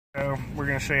So we're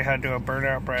going to show you how to do a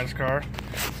burnout Brad's car.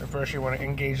 So first you want to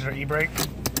engage the e-brake.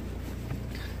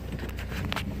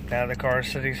 Now the car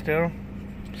is sitting still.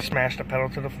 Smash the pedal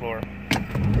to the floor.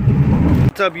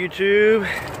 What's up YouTube?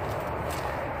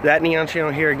 That Neon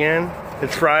Channel here again.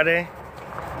 It's Friday.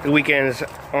 The weekend is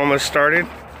almost started.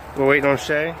 We're waiting on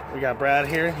Shay. We got Brad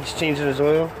here. He's changing his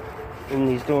oil. And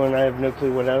he's doing, I have no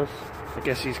clue what else. I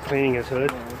guess he's cleaning his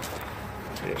hood.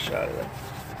 Get a shot of that.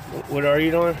 What are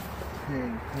you doing?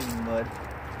 Cleaning mud.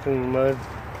 Cleaning mud.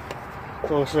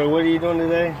 Cool, so what are you doing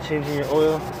today? Changing your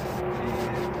oil?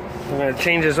 We're going to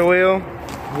change his oil.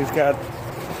 He's got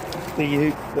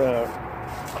the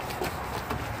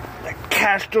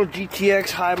Castrol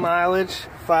GTX high mileage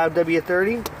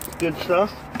 5W30. Good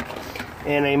stuff.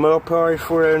 And a Mopar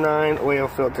 409 oil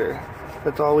filter.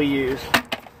 That's all we use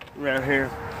around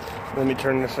here. Let me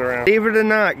turn this around. Believe it or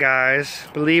not, guys,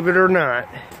 believe it or not,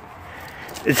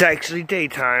 it's actually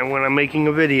daytime when I'm making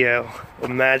a video.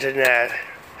 Imagine that.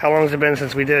 How long has it been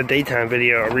since we did a daytime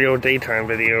video, a real daytime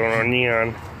video on our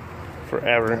Neon?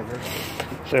 Forever.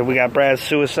 So we got Brad's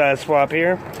suicide swap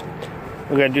here.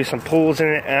 We're gonna do some pulls in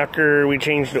it after we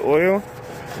change the oil.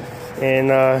 And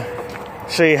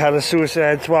show you how the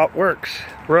suicide swap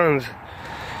runs.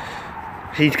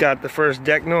 He's got the first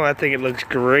Decno. I think it looks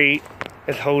great.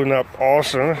 It's holding up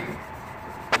awesome.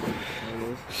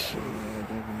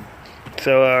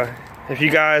 So if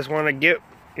you guys want to get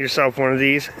yourself one of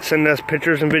these, send us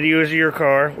pictures and videos of your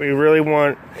car. We really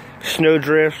want snow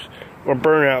drifts or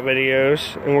burnout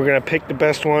videos, and we're gonna pick the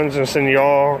best ones and send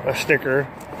y'all a sticker.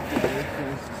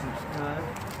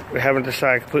 We haven't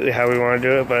decided completely how we want to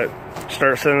do it, but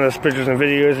start sending us pictures and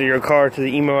videos of your car to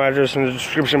the email address in the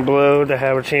description below to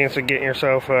have a chance of getting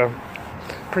yourself a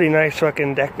pretty nice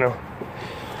fucking Decno.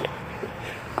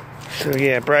 So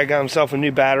yeah, Brad got himself a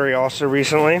new battery also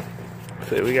recently.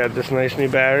 So we got this nice new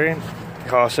battery. He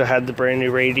also had the brand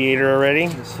new radiator already.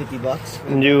 It's 50 bucks.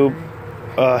 New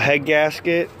head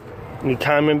gasket, new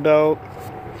timing belt.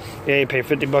 Yeah, you pay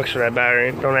 50 bucks for that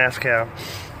battery. Don't ask how.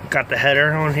 Got the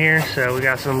header on here, so we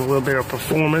got a little bit of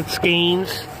performance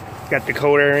gains. Got the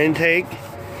cold air intake,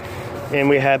 and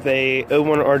we have a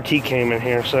 01 RT came in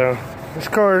here. So this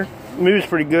car moves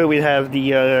pretty good. We have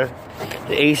the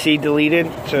AC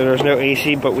deleted, so there's no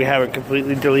AC, but we haven't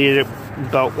completely deleted it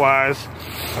belt wise.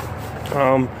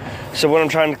 So what I'm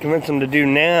trying to convince him to do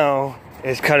now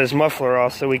is cut his muffler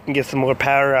off so we can get some more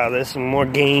power out of this and more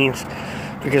gains,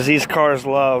 because these cars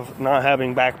love not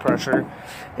having back pressure,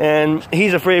 and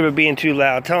he's afraid of it being too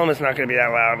loud. Tell him it's not going to be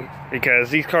that loud, because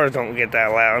these cars don't get that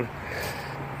loud.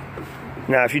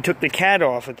 Now if you took the cat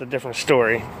off, it's a different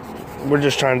story. We're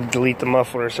just trying to delete the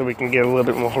muffler so we can get a little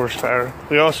bit more horsepower.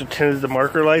 We also tinted the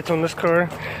marker lights on this car,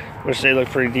 which they look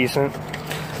pretty decent.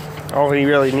 All he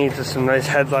really needs is some nice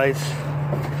headlights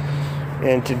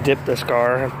and to dip this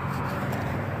car.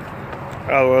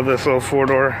 I love this little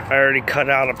four-door. I already cut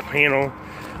out a panel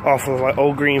off of my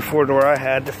old green four-door I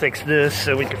had to fix this,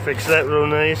 so we can fix that real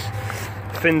nice.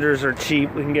 Fenders are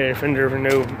cheap. We can get a fender for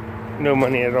no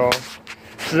money at all.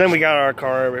 So then we got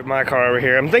my car over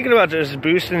here. I'm thinking about just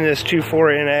boosting this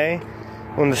 2.4 NA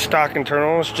on the stock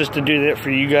internals just to do that for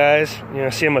you guys. You know,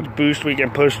 see how much boost we can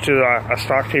push to a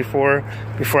stock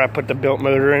 2.4 before I put the built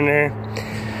motor in there.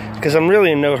 Because I'm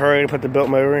really in no hurry to put the built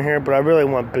motor in here, but I really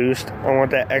want boost. I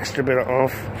want that extra bit of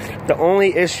oomph. The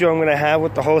only issue I'm going to have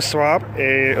with the whole swap,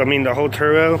 the whole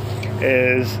turbo,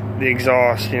 is the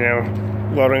exhaust, you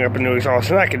know, loading up a new exhaust.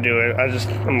 And I can do it,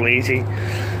 I'm lazy.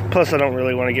 Plus, I don't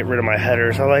really want to get rid of my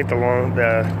headers. I like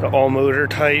the all-motor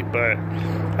type, but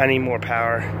I need more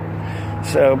power.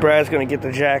 So Brad's going to get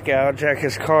the jack out, jack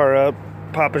his car up,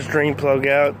 pop his drain plug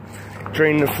out,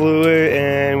 drain the fluid,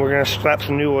 and we're going to slap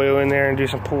some new oil in there and do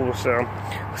some pulls. So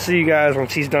I'll see you guys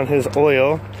once he's done his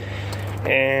oil.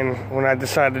 And when I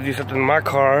decide to do something in my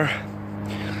car,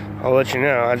 I'll let you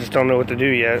know. I just don't know what to do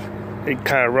yet. It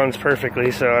kind of runs perfectly,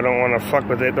 so I don't want to fuck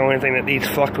with it. The only thing that needs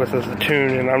fucked with is the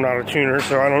tune, and I'm not a tuner,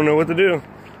 so I don't know what to do.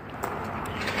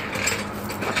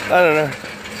 I don't know.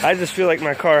 I just feel like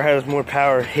my car has more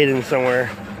power hidden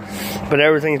somewhere. But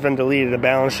everything's been deleted. The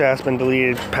balance shaft's been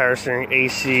deleted, power steering,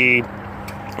 AC,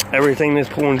 everything that's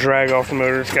pulling drag off the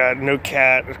motor. It's got no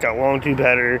cat, it's got long tube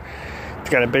header,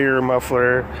 it's got a bigger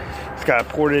muffler, it's got a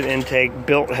ported intake,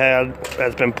 built head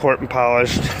that's been port and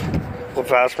polished with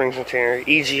valve springs and tensioner.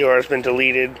 EGR has been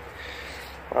deleted.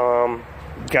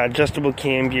 Got adjustable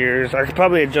cam gears. I could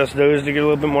probably adjust those to get a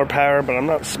little bit more power, but I'm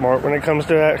not smart when it comes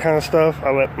to that kind of stuff.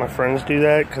 I let my friends do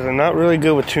that because I'm not really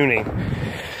good with tuning.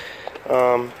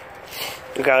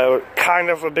 We got a kind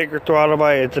of a bigger throttle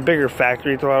body. It's a bigger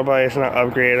factory throttle body. It's not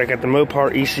upgraded. I got the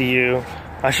Mopar ECU.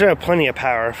 I should have plenty of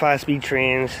power. 5-speed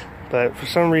trans, but for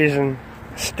some reason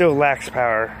it still lacks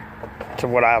power to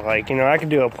what I like. You know, I could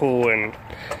do a pull and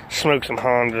smoke some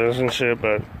Hondas and shit,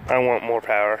 but I want more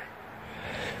power.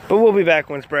 But we'll be back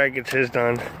once Brad gets his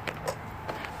done.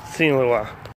 See you in a little while.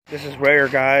 This is rare,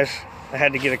 guys. I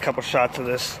had to get a couple shots of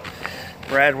this.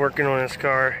 Brad working on his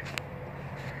car.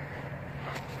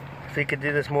 If he could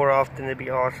do this more often, it'd be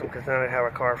awesome, because then I'd have a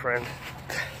car friend.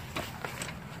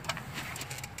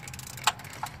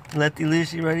 Lefty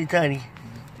loosey, righty tighty.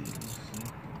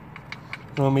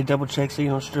 You want me to double check so you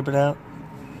don't strip it out?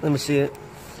 Let me see it.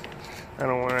 I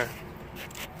don't want to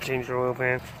change your oil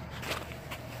pan.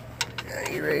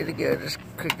 Now you ready to go? Just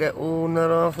click that oil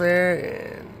nut off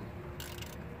there and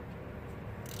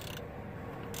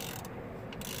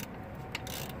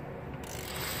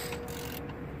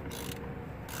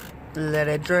let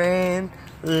it drain,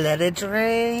 let it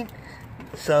drain.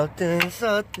 Something,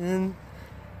 something.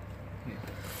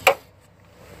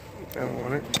 I don't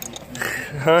want it.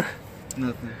 Huh?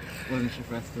 Nothing. Wasn't sure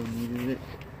if I still needed it.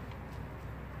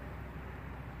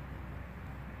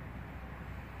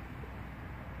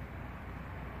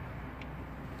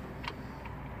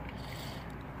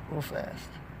 Real fast.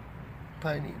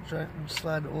 Probably need to try and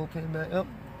slide the oil pan back up.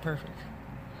 Perfect.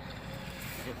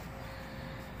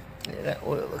 Yeah, that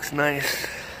oil looks nice.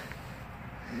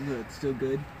 It's still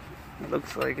good. It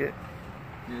looks like it.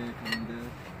 Yeah, kind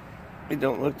of. It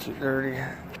don't look too dirty.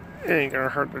 It ain't gonna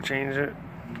hurt to change it.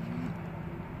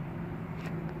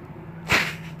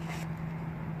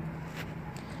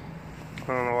 I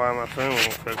don't know why my phone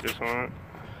won't focus on it.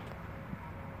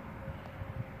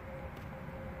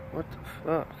 What the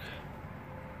fuck?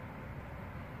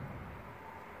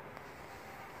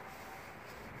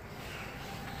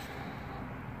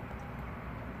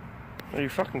 Are you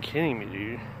fucking kidding me,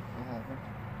 dude?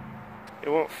 It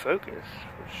won't focus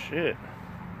for shit.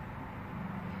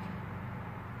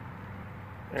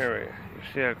 There we go.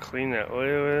 You see how clean that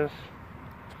oil is?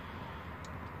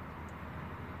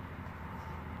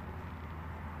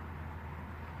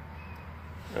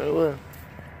 Oh well.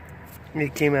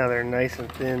 It came out of there nice and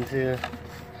thin too.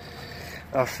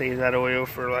 I'll save that oil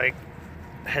for like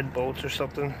head bolts or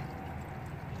something.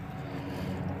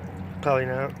 Probably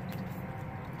not.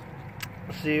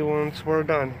 See you once we're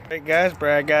done. Alright guys,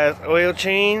 Brad got his oil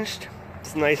changed.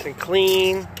 It's nice and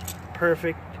clean.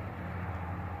 Perfect.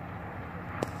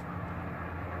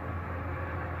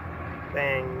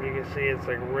 Bang, you can see it's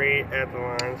like right at the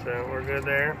line, so we're good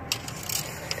there.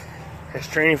 His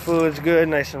training fluid's good,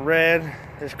 nice and red.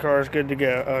 His car's good to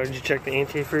go. Oh, did you check the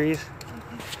antifreeze?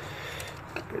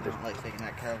 Good. I like taking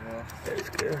that cover off. That's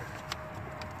good.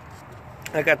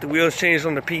 I got the wheels changed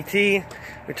on the PT.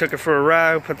 We took it for a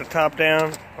ride, put the top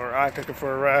down, or I took it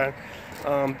for a ride.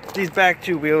 These back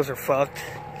two wheels are fucked.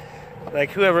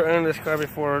 Like whoever owned this car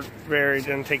before very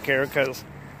didn't take care of it, because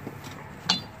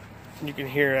you can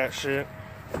hear that shit.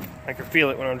 I can feel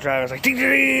it when I'm driving. It's like ding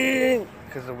ding,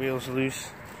 because the wheel's loose.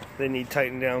 They need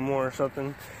tightened down more or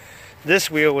something.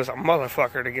 This wheel was a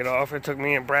motherfucker to get off. It took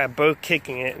me and Brad both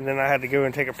kicking it, and then I had to go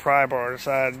and take a pry bar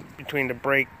aside between the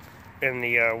brake and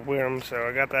the rim, so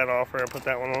I got that off there. I put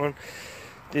that one on.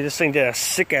 Dude, this thing did a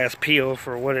sick ass peel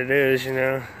for what it is, you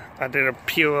know. I did a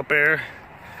peel up there.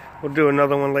 We'll do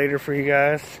another one later for you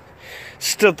guys.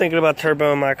 Still thinking about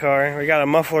turbo in my car. We got a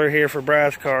muffler here for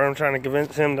Brad's car. I'm trying to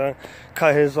convince him to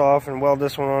cut his off and weld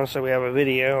this one on so we have a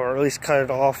video, or at least cut it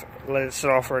off, let it sit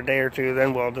off for a day or two,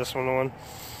 then weld this one on.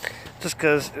 Just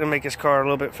because it'll make his car a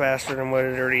little bit faster than what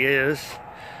it already is.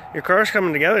 Your car's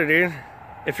coming together, dude.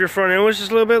 If your front end was just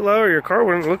a little bit lower, your car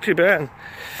wouldn't look too bad.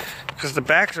 Because the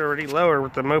back's already lower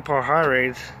with the Mopar high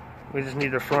rates. We just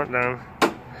need the front done.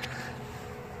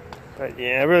 But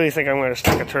yeah, I really think I'm going to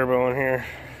stick a turbo in here.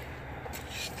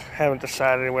 Just haven't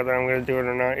decided whether I'm going to do it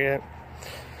or not yet.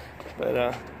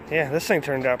 But yeah, this thing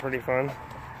turned out pretty fun.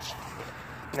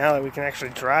 Now that we can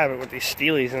actually drive it with these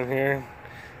Steelies in here.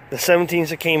 The 17s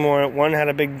that came on it, one had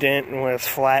a big dent and was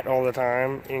flat all the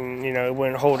time. And, you know, it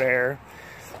wouldn't hold air.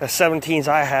 The 17s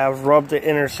I have rubbed the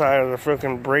inner side of the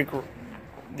freaking brake,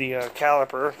 the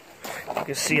caliper. You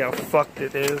can see how fucked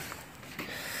it is.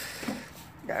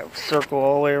 Got a circle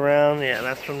all the way around. Yeah,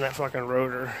 that's from that fucking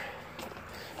rotor.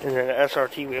 And then the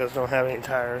SRT wheels don't have any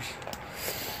tires.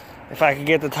 If I could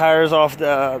get the tires off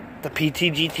the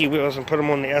PT GT wheels and put them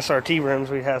on the SRT rims,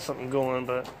 we'd have something going,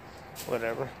 but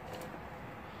whatever.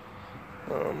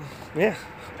 Yeah.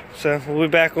 So we'll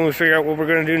be back when we figure out what we're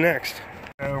going to do next.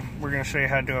 So we're going to show you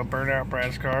how to do a burnout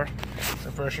Brad's car. So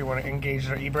first you want to engage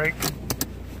the e-brake.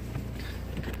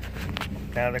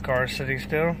 Now the car is sitting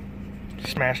still.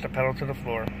 Smash the pedal to the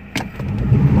floor.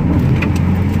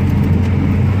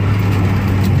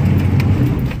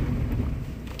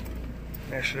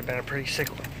 That should have been a pretty sick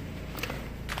one.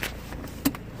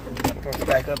 Let's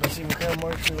back up and see what kind of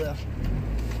marks we left.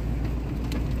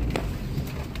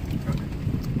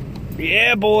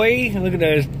 Yeah, boy. Look at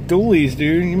those dualies,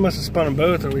 dude. You must have spun them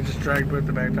both, or we just dragged both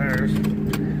the back tires.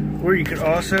 Or you could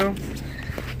also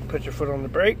put your foot on the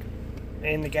brake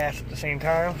and the gas at the same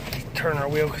time. Turn our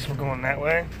wheel because we're going that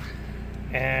way.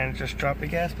 And just drop the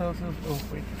gas pedal. Oh,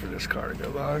 wait for this car to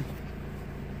go by.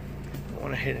 Don't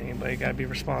want to hit anybody. Gotta be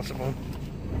responsible.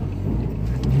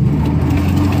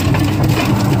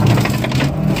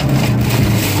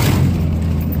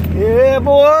 Yeah,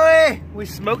 boy! We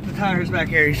smoked the tires back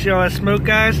here. You see all that smoke,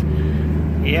 guys?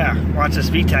 Yeah, watch this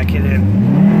VTEC hit in.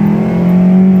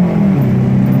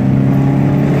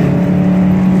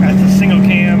 That's a single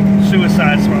cam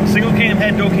suicide swap. Single cam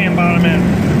head, dual cam bottom end.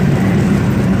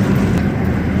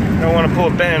 Don't want to pull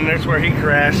a bend. That's where he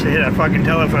crashed. He hit a fucking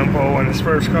telephone pole in his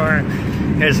first car.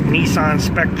 His Nissan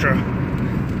Spectra.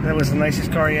 That was the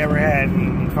nicest car he ever had.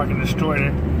 He fucking destroyed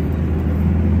it.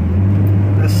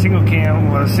 This single cam,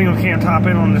 well, the single cam top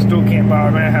end on this dual cam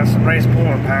bottom end has some nice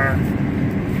pulling power.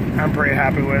 I'm pretty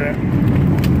happy with it.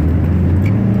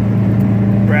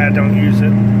 Brad don't use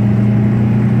it.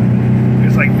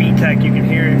 It's like VTEC, you can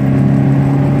hear it.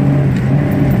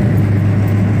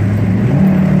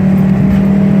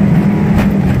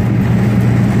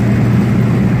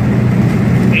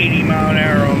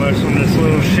 On this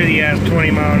little shitty ass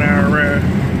 20-mile-an-hour road.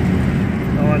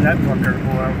 Don't let that fucker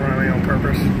pull out in front of me on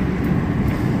purpose.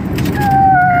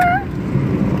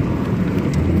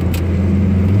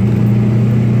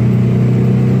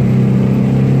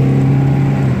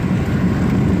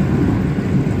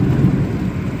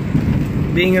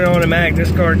 Being an automatic,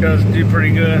 this car does do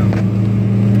pretty good.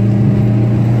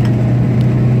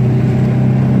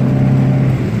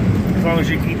 As long as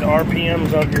you keep the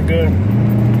RPMs up, you're good.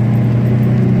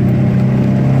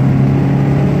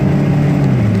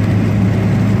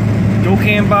 Dual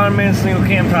cam bottom end, single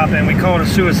cam top end. We call it a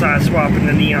suicide swap in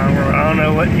the neon world. I don't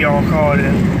know what y'all call it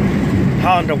in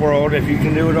Honda world, if you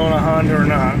can do it on a Honda or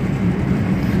not.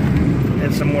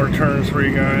 And some more turns for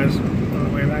you guys on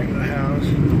the way back to the house.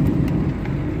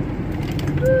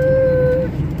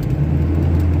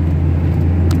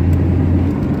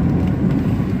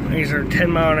 These are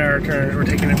 10-mile-an-hour turns. We're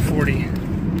taking it 40.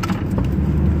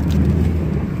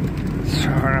 It's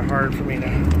kind of hard for me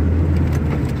to...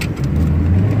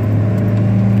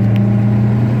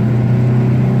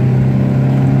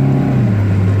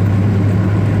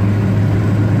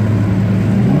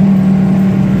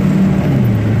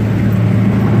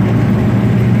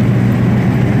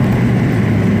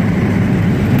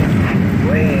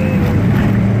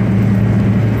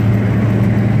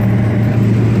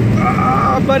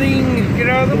 Budding, get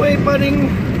out of the way, budding.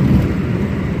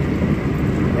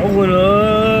 Rolling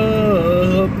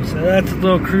up. So that's a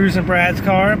little cruising Brad's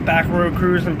car. Back road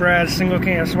cruising Brad's single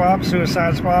cam swap,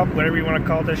 suicide swap, whatever you want to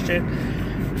call this shit.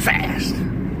 Fast.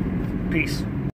 Peace.